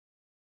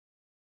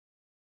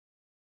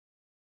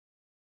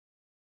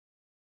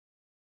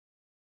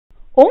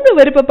உங்க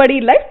விருப்பப்படி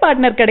life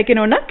partner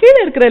கிடைக்கணும்னா கீழ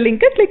இருக்கிற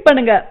லிங்கை கிளிக்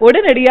பண்ணுங்க.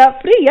 உடனடியா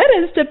ஃப்ரீயா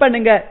ரெஜிஸ்டர்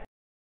பண்ணுங்க.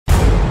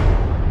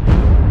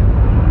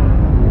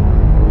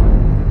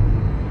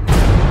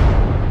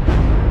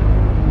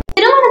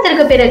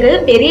 திருமணத்திற்கு பிறகு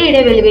பெரிய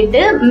இடைவெளி விட்டு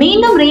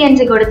மீண்டும்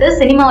ரீஎன்ட்ரி கொடுத்து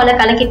சினிமாவில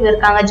கலக்கிட்டு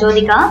இருக்காங்க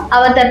ஜோதிகா.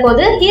 அவர்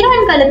தற்போது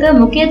ஹீரோயின்களுக்கு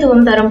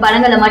முக்கியத்துவம் தரும்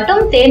படங்களை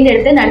மட்டும்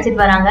தேர்ந்தெடுத்து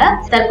நடிச்சிட்டு வராங்க.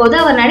 தற்போது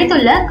அவர்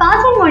நடித்துள்ள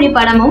காற்றின் மொழி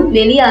படமும்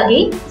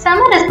வெளியாகி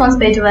செம ரெஸ்பான்ஸ்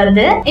பெற்று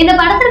வருது. இந்த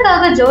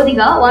படத்திற்காக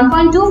ஜோதிகா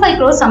 1.25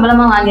 crore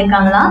சம்பளமா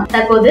வாங்கியிருக்காங்களாம்.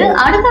 தற்போது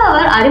அடுத்த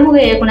அவர் அறிமுக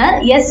இயக்குனர்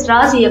எஸ்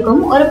ராஜ்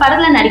இயக்கும் ஒரு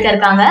படத்துல நடிக்க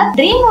இருக்காங்க.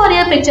 ட்ரீம்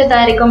வாரியர் பிக்சர்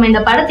தயாரிக்கும்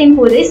இந்த படத்தின்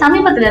பூஜை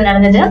சமீபத்தில்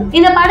நடந்தது.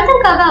 இந்த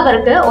படத்திற்காக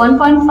அவருக்கு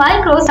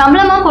 1.5 crore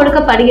சம்பளமா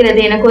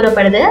கொடுக்கப்படுகிறது என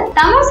கூறப்படுது.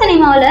 தமிழ்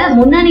சினிமாவில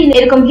முன்னணியில்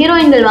இருக்கும்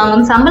ஹீரோயின்கள்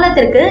வாங்கும்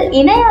சம்பளத்திற்கு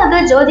இணையாக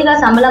ஜோதிகா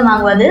சம்பளம்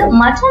வாங்குவது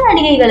மற்ற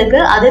நடிகைகளுக்கு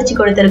அதிர்ச்சி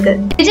கொடுத்திருக்கு.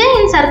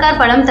 விஜயின் சர்க்கார்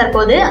படம்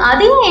தற்போது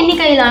அதிக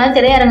எண்ணிக்கையிலான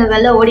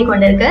திரையரங்குகள்ல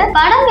ஓடிக்கொண்டிருக்கு.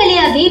 படம்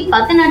வெளியாகி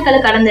 10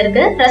 நாட்கள்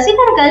கடந்திருக்கு.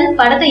 ரசிகர்கள்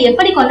படத்தை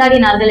எப்படி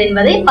கொண்டாடினார்கள்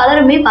என்பதை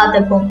பலருமே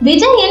பார்த்திருப்போம்.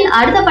 விஜயின்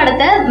அடுத்த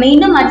படத்தை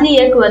மீண்டும் அட்லி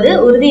இயக்குவது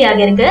உறுதியாக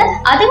இருக்கு.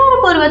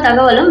 அதிகாரப்பூர்வ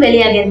தகவலும்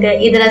வெளியாகி இருக்கு.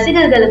 இது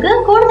ரசிகர்களுக்கு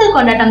கூடுதல்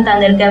கொண்டாட்டம்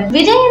தந்திருக்கு.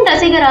 விஜயின்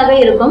ரசிகராக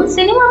இருக்கும்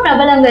சினிமா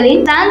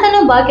பிரபலங்களின்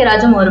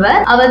பாக்கியராஜும் ஒருவர்.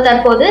 அவர்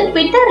தற்போது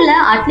ட்விட்டர்ல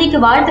அட்லிக்கு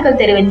வாழ்த்துக்கள்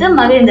தெரிவித்து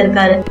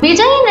மகிழ்ந்திருக்காரு.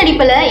 விஜயின்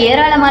நடிப்புல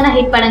ஏராளமான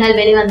ஹிட் படங்கள்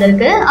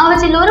வெளிவந்திருக்கு.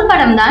 அவற்றில் ஒரு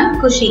படம் தான்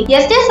குஷி.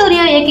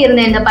 சூர்யா இயக்கி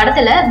இருந்த இந்த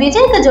படத்துல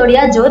விஜய்க்கு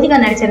ஜோடியா ஜோதிகா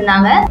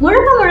நடிச்சிருந்தாங்க.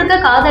 முழுக்க முழுக்க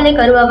காதலை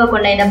கருவாக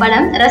கொண்ட இந்த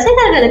படம்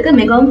ரசிகர்களுக்கு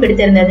மிகவும்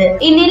பிடித்திருந்தது.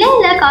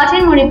 இந்நிலையில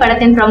காற்றின் மொழி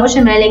படத்தின்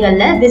ப்ரமோஷன்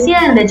வேலைகள்ல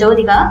பிஸியா இருந்த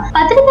ஜோதிகா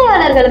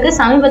பத்திரிகையாளர்களுக்கு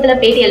சமீபத்துல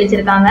பேட்டி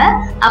அளிச்சிருக்காங்க.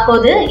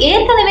 அப்போது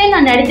ஏற்கனவே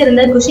நான்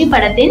நடித்திருந்த குஷி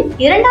படத்தின்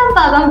 2ஆம்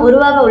பாகம்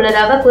உருவாக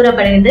உள்ளதாக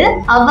கூறப்படுகிறது.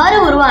 அவ்வாறு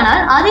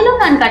உருவானால் அதிலும்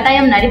நான்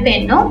கட்டாயம்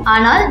நடிப்பேனும்,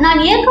 ஆனால் நான்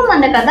இயக்கும்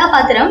அந்த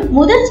கதாபாத்திரம்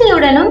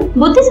முதிர்ச்சியுடனும்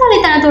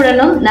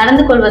புத்திசாலித்தனத்துடனும்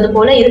நடந்து கொள்வது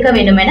போல இருக்க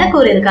வேண்டும் என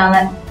கூறியிருக்காங்க.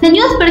 இந்த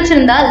நியூஸ்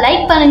பிடிச்சிருந்தா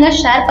லைக் பண்ணுங்க,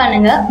 ஷேர்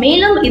பண்ணுங்க.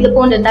 மேலும் இது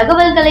போன்ற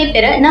தகவல்களை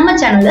பெற நம்ம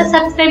சேனலை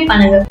சப்ஸ்கிரைப்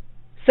பண்ணுங்க.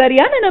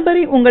 சரியான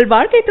நபரை உங்கள்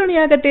வாழ்க்கை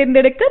துணையாக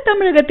தேர்ந்தெடுக்க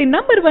தமிழகத்தின்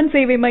நம்பர் 1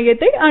 சேவை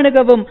மையத்தை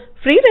அணுகவும்.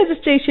 Free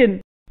registration.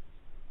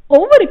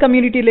 ஒவ்வொரு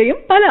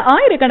கம்யூனிட்டிலையும் பல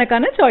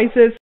ஆயிரக்கணக்கான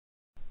சாய்ஸஸ்.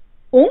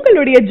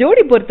 உங்களுடைய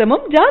ஜோடி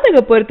பொருத்தமும் ஜாதக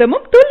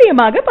பொருத்தமும்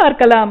துல்லியமாக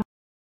பார்க்கலாம்.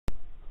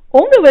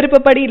 உங்க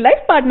விருப்பப்படி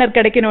லைஃப் பார்ட்னர்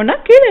கிடைக்கணும்னா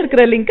கீழ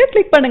இருக்கிற லிங்கை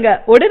கிளிக் பண்ணுங்க.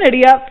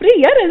 உடனடியா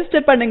ஃப்ரீயா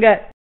ரெஜிஸ்டர் பண்ணுங்க.